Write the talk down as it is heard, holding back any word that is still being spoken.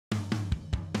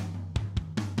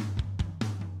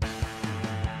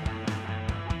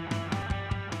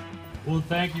Well,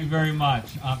 thank you very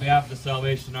much. On behalf of the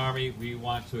Salvation Army, we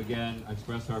want to again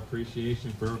express our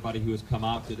appreciation for everybody who has come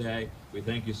out today. We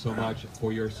thank you so much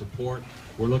for your support.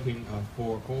 We're looking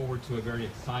forward to a very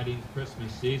exciting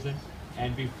Christmas season.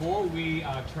 And before we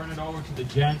turn it over to the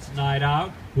Gents Night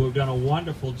Out, who have done a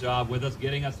wonderful job with us,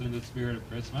 getting us into the spirit of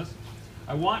Christmas,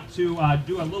 I want to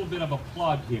do a little bit of a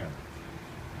plug here.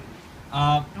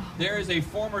 There is a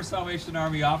former Salvation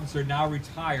Army officer, now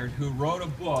retired, who wrote a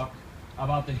book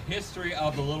about the history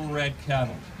of the Little Red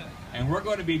Kettle. And we're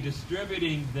going to be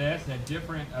distributing this at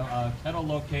different kettle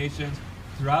locations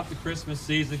throughout the Christmas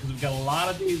season, because we've got a lot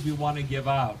of these we want to give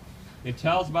out. It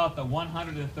tells about the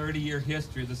 130-year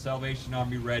history of the Salvation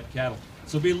Army Red Kettle.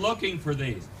 So be looking for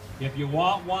these. If you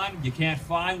want one, you can't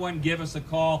find one, give us a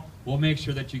call. We'll make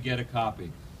sure that you get a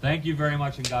copy. Thank you very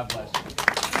much, and God bless you.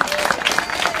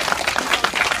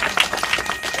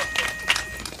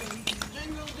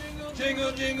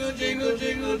 Jingle, jingle, jingle,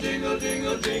 jingle, jingle,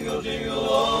 jingle, jingle, jingle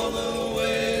all the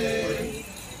way.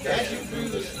 Dashing through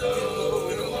the snow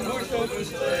in a one-horse open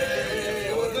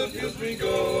sleigh. O'er the fields we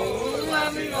go,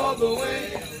 laughing all the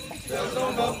way. Bells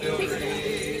on bobtail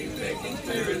ring, making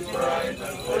spirits bright.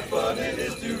 What fun it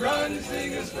is to ride and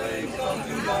sing a sleigh song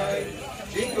tonight.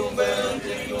 Jingle bell,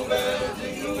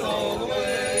 jingle all the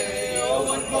way. Oh,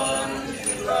 what fun it is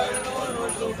to ride in a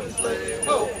one-horse open sleigh.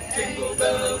 Go! Jingle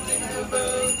bell, jingle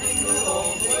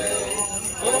all the way.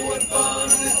 Oh, what fun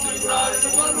it is to ride in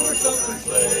a one-horse open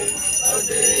sleigh, a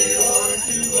day or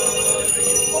two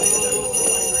ago.